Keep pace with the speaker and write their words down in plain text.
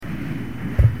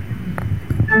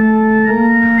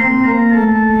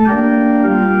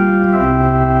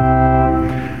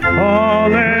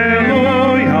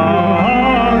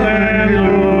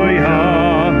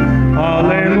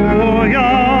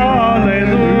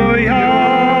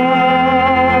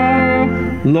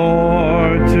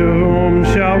Lord, to whom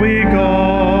shall we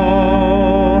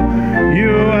go? You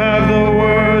have the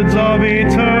words of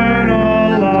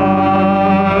eternal life.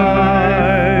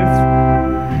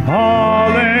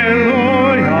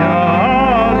 Hallelujah,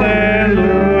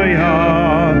 hallelujah,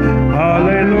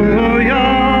 hallelujah,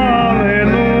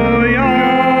 hallelujah.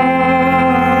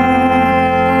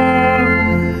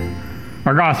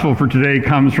 Our gospel for today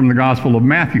comes from the Gospel of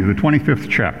Matthew, the 25th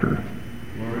chapter.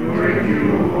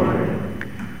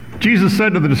 Jesus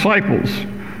said to the disciples,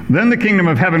 "Then the kingdom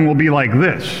of heaven will be like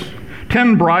this.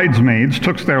 10 bridesmaids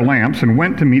took their lamps and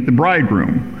went to meet the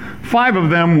bridegroom. 5 of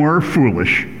them were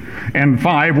foolish, and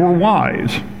 5 were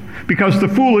wise. Because the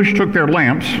foolish took their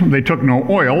lamps, they took no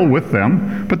oil with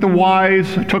them, but the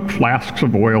wise took flasks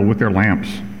of oil with their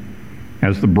lamps.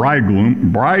 As the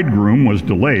bridegroom was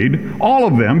delayed, all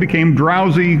of them became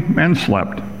drowsy and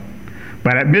slept.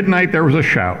 But at midnight there was a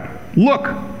shout,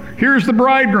 'Look! Here's the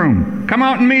bridegroom. Come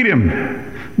out and meet him.'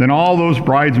 Then all those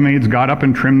bridesmaids got up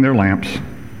and trimmed their lamps.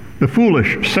 The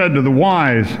foolish said to the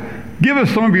wise, 'Give us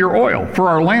some of your oil, for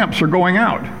our lamps are going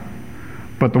out.'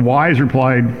 But the wise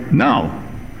replied, 'No,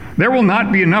 there will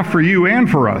not be enough for you and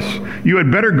for us. You had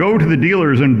better go to the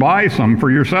dealers and buy some for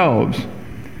yourselves.'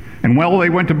 And while they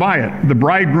went to buy it, the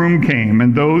bridegroom came,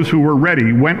 and those who were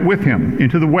ready went with him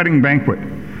into the wedding banquet,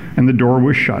 and the door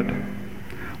was shut.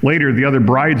 Later, the other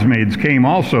bridesmaids came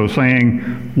also, saying,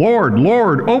 'Lord,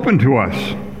 Lord, open to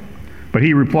us.' But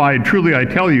he replied, 'Truly I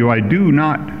tell you, I do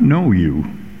not know you.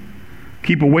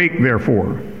 Keep awake,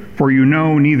 therefore, for you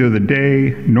know neither the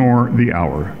day nor the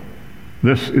hour.'"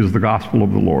 This is the gospel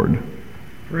of the Lord.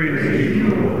 Praise to you,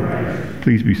 Lord Christ.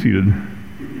 Please be seated.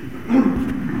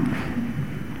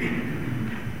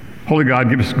 Holy God,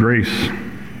 give us grace.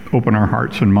 Open our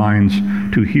hearts and minds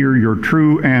to hear your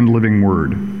true and living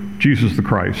word, Jesus the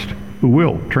Christ, who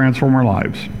will transform our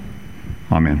lives.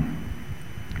 Amen.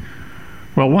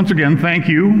 Well, once again, thank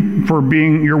you for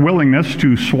your willingness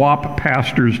to swap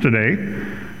pastors today.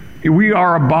 We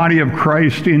are a body of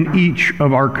Christ in each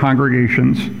of our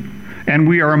congregations, and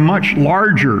we are a much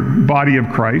larger body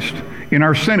of Christ in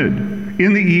our synod,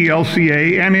 in the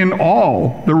ELCA, and in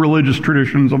all the religious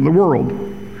traditions of the world.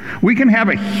 We can have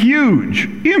a huge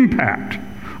impact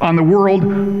on the world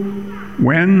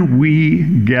when we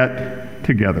get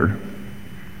together.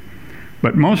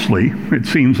 But mostly, it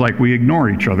seems like we ignore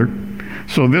each other.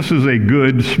 So this is a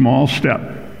good small step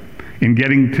in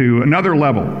getting to another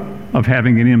level of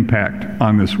having an impact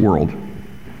on this world.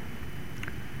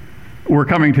 We're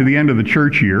coming to the end of the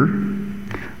church year.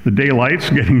 The daylight's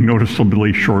getting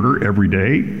noticeably shorter every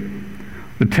day.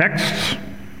 The texts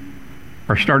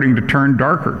are starting to turn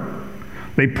darker.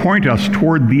 They point us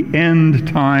toward the end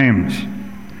times.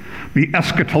 The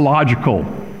eschatological,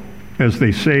 as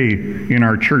they say in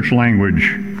our church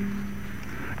language.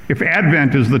 If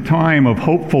Advent is the time of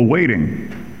hopeful waiting,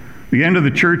 the end of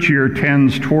the church year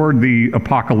tends toward the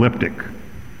apocalyptic.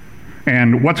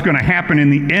 And what's going to happen in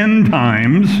the end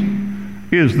times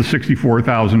is the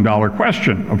 $64,000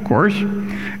 question, of course.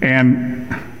 And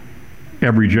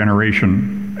every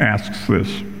generation asks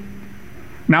this.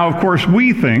 Now, of course,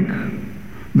 we think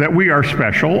that we are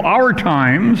special. Our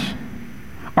times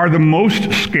are the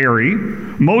most scary,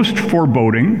 most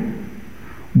foreboding.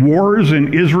 Wars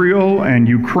in Israel and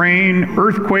Ukraine,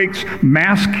 earthquakes,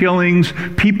 mass killings,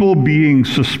 people being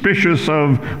suspicious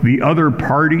of the other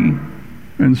party,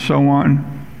 and so on.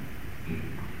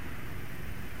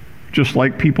 Just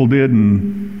like people did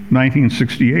in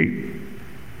 1968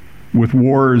 with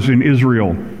wars in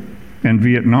Israel and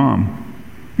Vietnam.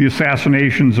 The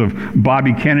assassinations of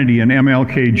Bobby Kennedy and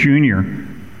MLK Jr.,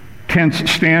 tense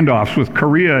standoffs with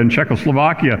Korea and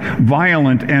Czechoslovakia,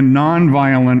 violent and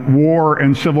nonviolent war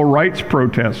and civil rights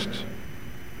protests.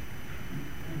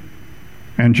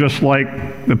 And just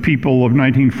like the people of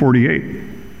 1948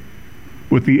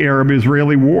 with the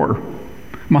Arab-Israeli War,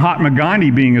 Mahatma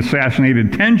Gandhi being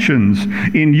assassinated, tensions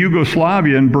in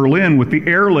Yugoslavia and Berlin with the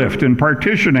airlift and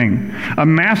partitioning, a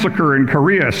massacre in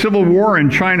Korea, civil war in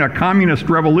China, communist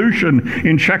revolution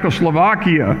in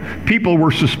Czechoslovakia. People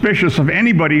were suspicious of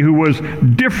anybody who was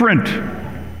different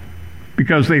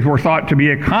because they were thought to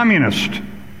be a communist.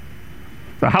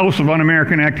 The House of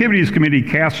Un-American Activities Committee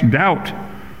cast doubt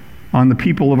on the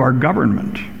people of our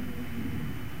government.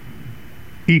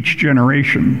 Each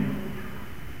generation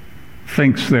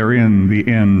thinks they're in the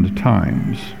end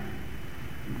times.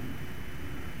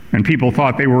 And people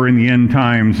thought they were in the end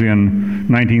times in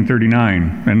 1939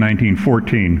 and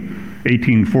 1914,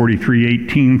 1843,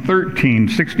 1813,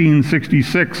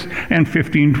 1666, and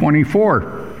 1524,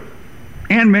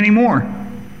 and many more.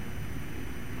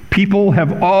 People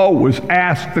have always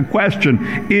asked the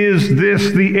question, is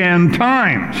this the end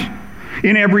times?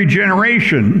 In every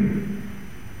generation,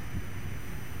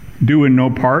 due in no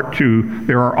part to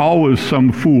there are always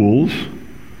some fools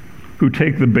who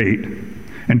take the bait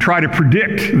and try to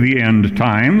predict the end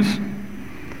times,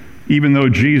 even though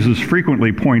Jesus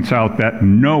frequently points out that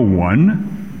no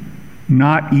one,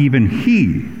 not even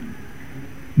he,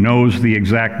 knows the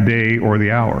exact day or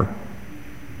the hour.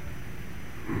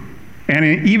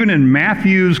 And even in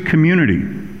Matthew's community,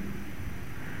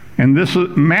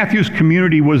 and Matthew's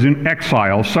community was in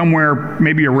exile somewhere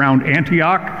maybe around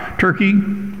Antioch, Turkey,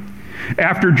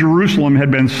 after Jerusalem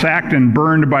had been sacked and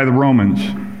burned by the Romans.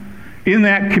 In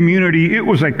that community, it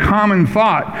was a common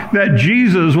thought that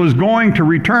Jesus was going to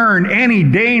return any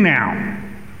day now.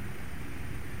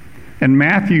 And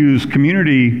Matthew's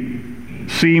community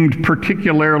seemed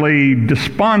particularly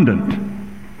despondent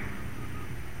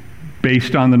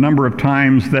based on the number of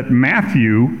times that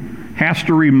Matthew has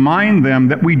to remind them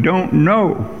that we don't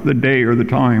know the day or the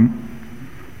time,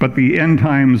 but the end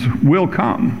times will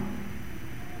come.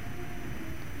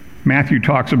 Matthew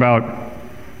talks about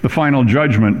the final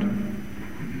judgment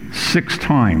 6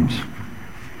 times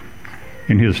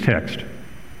in his text.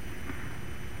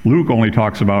 Luke only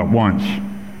talks about it once.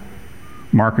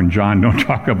 Mark and John don't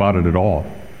talk about it at all.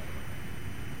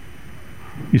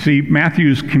 You see,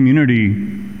 Matthew's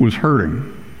community was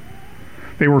hurting.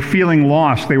 They were feeling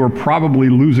lost. They were probably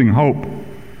losing hope.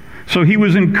 So he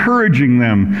was encouraging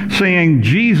them, saying,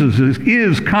 Jesus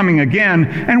is coming again,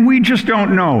 and we just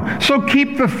don't know. So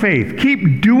keep the faith.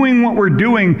 Keep doing what we're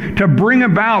doing to bring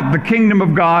about the kingdom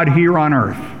of God here on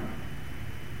earth.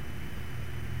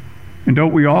 And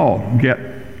don't we all get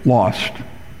lost,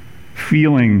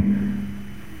 feeling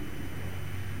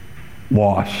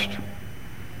lost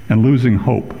and losing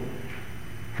hope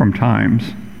from times?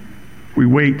 We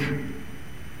wait,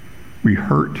 we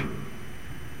hurt,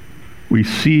 we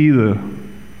see the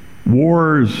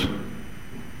wars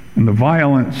and the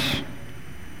violence,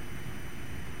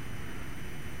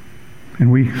 and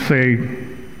we say,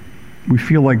 we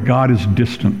feel like God is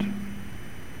distant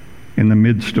in the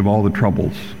midst of all the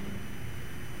troubles.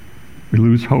 We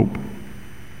lose hope.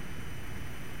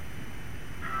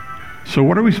 So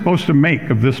what are we supposed to make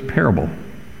of this parable?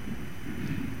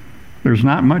 There's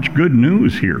not much good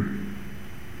news here.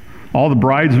 All the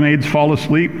bridesmaids fall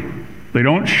asleep. They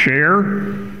don't share.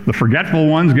 The forgetful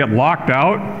ones get locked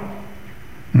out.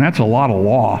 And that's a lot of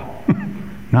law.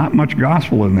 Not much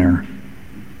gospel in there.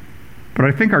 But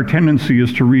I think our tendency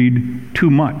is to read too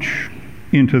much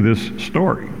into this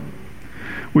story.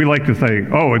 We like to think,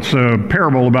 oh, it's a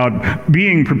parable about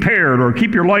being prepared, or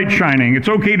keep your light shining. It's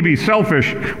okay to be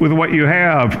selfish with what you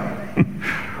have.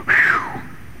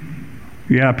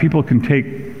 Yeah, people can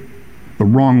take the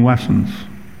wrong lessons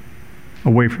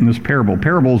away from this parable.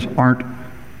 Parables aren't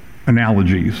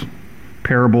analogies.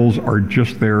 Parables are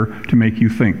just there to make you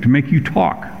think, to make you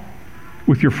talk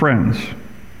with your friends.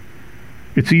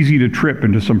 It's easy to trip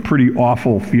into some pretty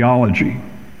awful theology.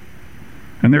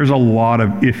 And there's a lot of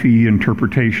iffy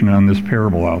interpretation on this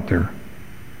parable out there.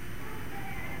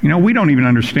 You know, we don't even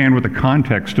understand what the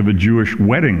context of a Jewish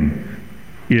wedding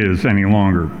is any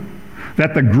longer.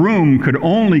 That the groom could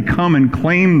only come and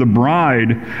claim the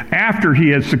bride after he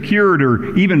had secured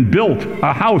or even built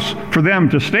a house for them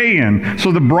to stay in.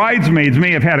 So the bridesmaids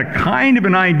may have had a kind of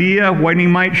an idea when he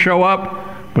might show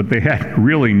up, but they had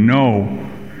really no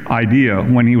idea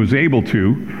when he was able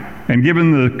to. And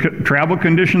given the travel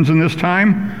conditions in this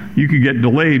time, you could get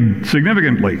delayed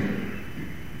significantly.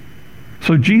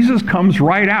 So Jesus comes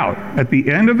right out at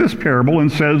the end of this parable and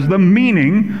says the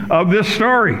meaning of this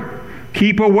story.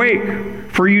 Keep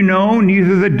awake, for you know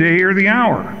neither the day or the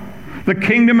hour. The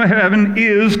kingdom of heaven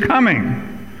is coming.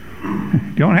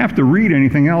 You don't have to read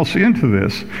anything else into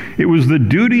this. It was the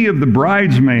duty of the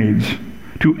bridesmaids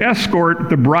to escort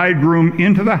the bridegroom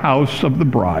into the house of the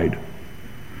bride.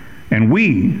 And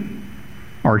we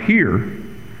are here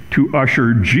to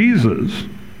usher Jesus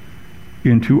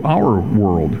into our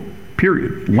world,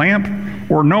 period.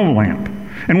 Lamp or no lamp.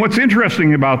 And what's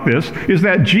interesting about this is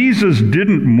that Jesus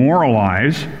didn't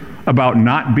moralize about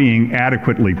not being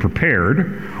adequately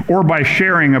prepared, or by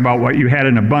sharing about what you had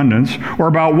in abundance, or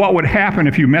about what would happen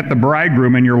if you met the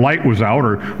bridegroom and your light was out,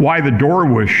 or why the door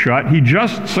was shut. He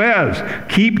just says,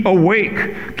 keep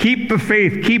awake, keep the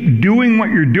faith, keep doing what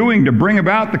you're doing to bring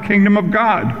about the kingdom of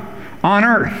God on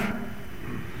earth.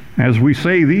 As we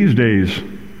say these days,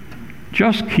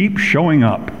 just keep showing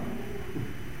up.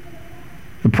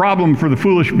 The problem for the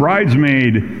foolish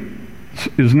bridesmaid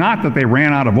is not that they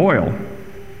ran out of oil.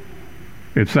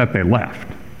 It's that they left.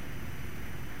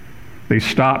 They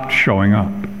stopped showing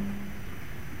up.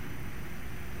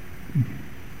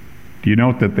 Do you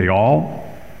note that they all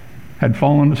had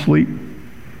fallen asleep?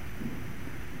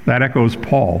 That echoes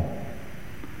Paul.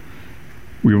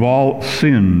 We've all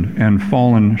sinned and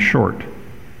fallen short.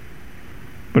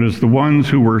 But it's the ones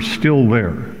who were still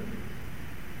there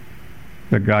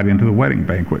that got into the wedding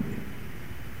banquet.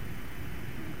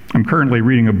 I'm currently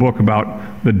reading a book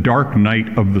about the dark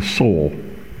night of the soul,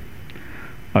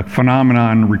 a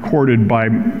phenomenon recorded by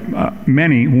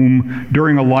many whom,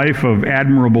 during a life of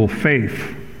admirable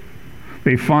faith,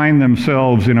 they find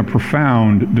themselves in a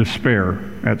profound despair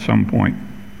at some point.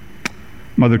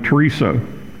 Mother Teresa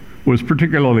was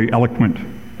particularly eloquent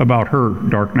about her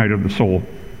dark night of the soul.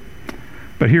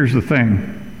 But here's the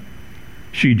thing.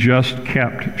 She just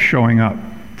kept showing up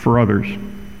for others.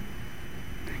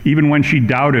 Even when she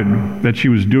doubted that she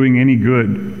was doing any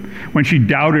good, when she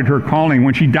doubted her calling,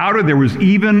 when she doubted there was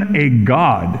even a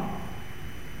God,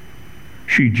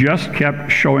 she just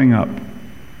kept showing up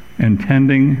and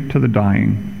tending to the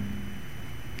dying,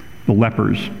 the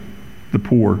lepers, the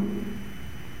poor.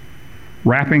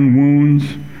 Wrapping wounds,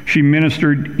 she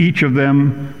ministered each of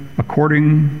them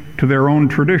according to their own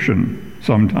tradition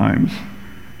sometimes.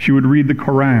 She would read the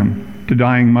Quran to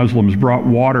dying Muslims, brought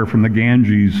water from the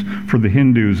Ganges for the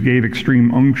Hindus, gave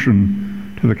extreme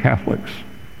unction to the Catholics.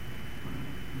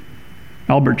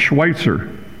 Albert Schweitzer,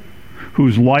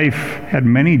 whose life had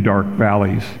many dark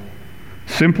valleys,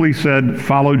 simply said,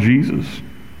 "Follow Jesus,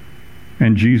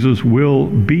 and Jesus will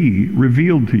be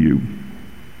revealed to you."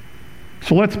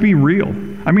 So let's be real.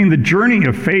 I mean, the journey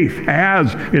of faith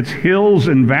has its hills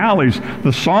and valleys.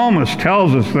 The psalmist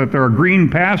tells us that there are green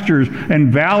pastures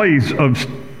and valleys of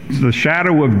the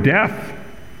shadow of death.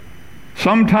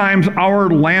 Sometimes our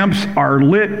lamps are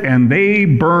lit and they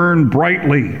burn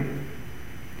brightly.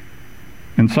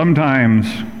 And sometimes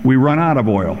we run out of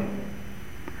oil.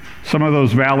 Some of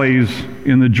those valleys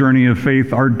in the journey of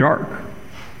faith are dark.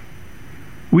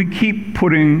 We keep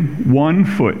putting one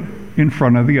foot in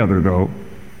front of the other, though.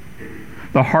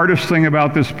 The hardest thing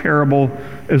about this parable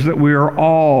is that we are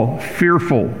all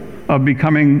fearful of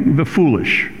becoming the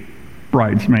foolish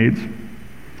bridesmaids.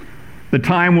 The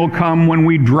time will come when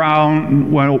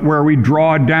where we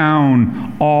draw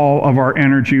down all of our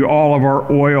energy, all of our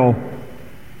oil,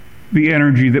 the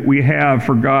energy that we have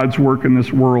for God's work in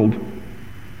this world.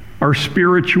 Our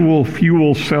spiritual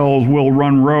fuel cells will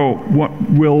run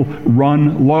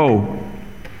low,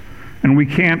 and we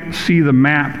can't see the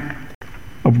map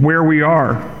of where we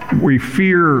are. We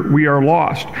fear we are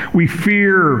lost. We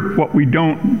fear what we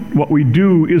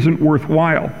do isn't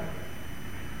worthwhile.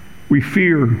 We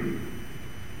fear.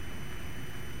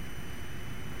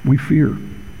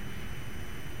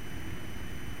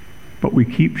 But we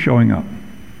keep showing up.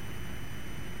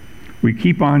 We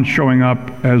keep on showing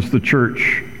up as the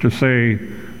church to say,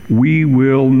 we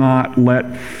will not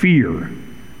let fear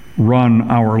run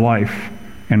our life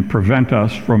and prevent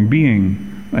us from being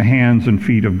the hands and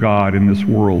feet of God in this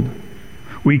world.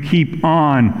 We keep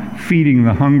on feeding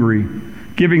the hungry,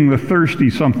 giving the thirsty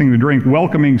something to drink,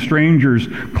 welcoming strangers,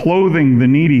 clothing the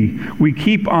needy. We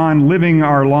keep on living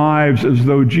our lives as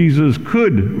though Jesus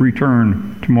could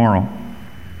return tomorrow.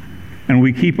 And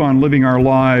we keep on living our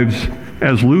lives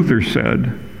as Luther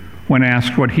said when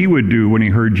asked what he would do when he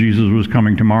heard Jesus was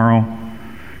coming tomorrow.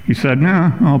 He said,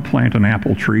 I'll plant an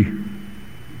apple tree.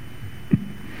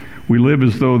 We live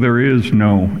as though there is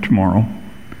no tomorrow.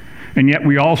 And yet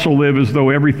we also live as though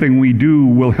everything we do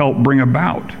will help bring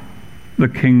about the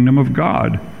kingdom of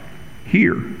God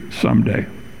here someday.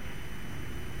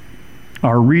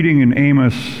 Our reading in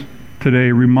Amos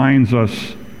today reminds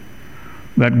us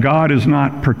that God is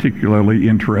not particularly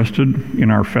interested in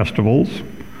our festivals,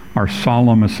 our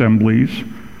solemn assemblies,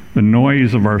 the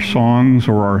noise of our songs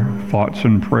or our thoughts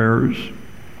and prayers.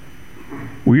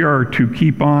 We are to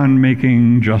keep on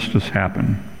making justice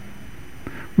happen.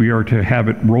 We are to have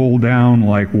it roll down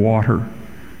like water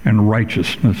and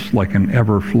righteousness like an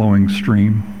ever-flowing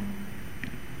stream.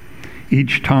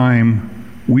 Each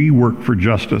time we work for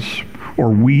justice or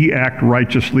we act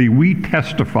righteously, we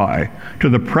testify to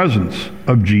the presence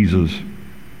of Jesus.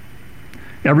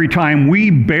 Every time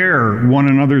we bear one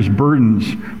another's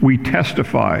burdens, we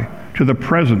testify to the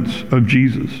presence of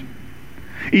Jesus.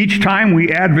 Each time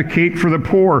we advocate for the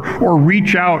poor or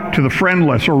reach out to the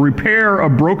friendless or repair a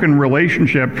broken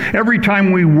relationship, every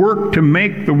time we work to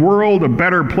make the world a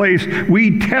better place,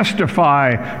 we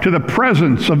testify to the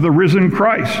presence of the risen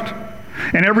Christ.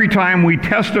 And every time we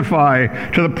testify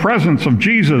to the presence of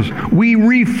Jesus, we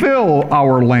refill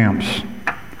our lamps.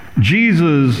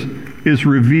 Jesus is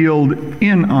revealed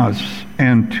in us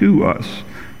and to us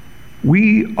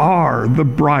We are the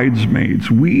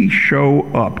bridesmaids. We show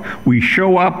up. We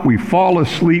show up, we fall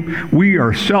asleep. We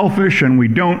are selfish and we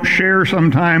don't share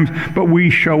sometimes, but we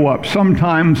show up,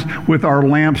 sometimes with our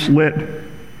lamps lit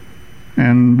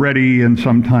and ready, and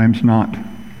sometimes not.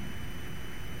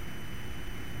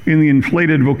 In the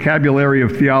inflated vocabulary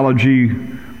of theology,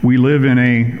 we live in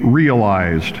a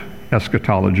realized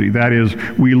eschatology. That is,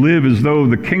 we live as though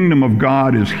the kingdom of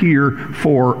God is here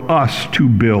for us to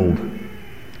build.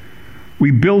 We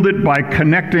build it by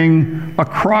connecting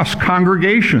across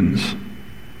congregations,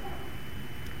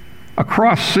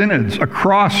 across synods,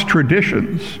 across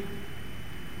traditions.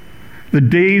 The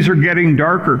days are getting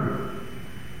darker.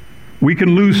 We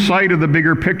can lose sight of the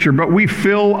bigger picture, but we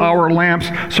fill our lamps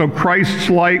so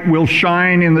Christ's light will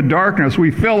shine in the darkness.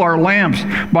 We fill our lamps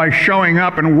by showing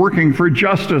up and working for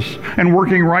justice and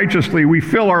working righteously. We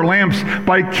fill our lamps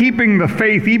by keeping the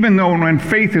faith, even though when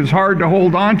faith is hard to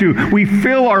hold on to. We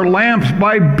fill our lamps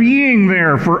by being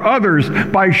there for others,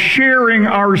 by sharing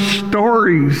our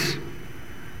stories.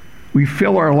 We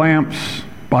fill our lamps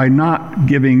by not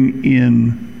giving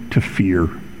in to fear,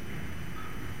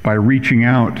 by reaching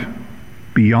out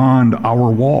beyond our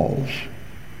walls.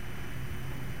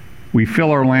 We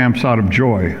fill our lamps out of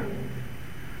joy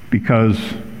because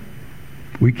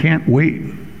we can't wait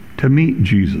to meet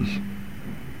Jesus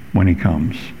when he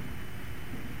comes,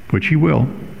 which he will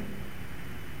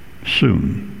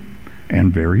soon,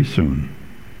 and very soon.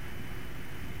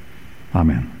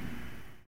 Amen.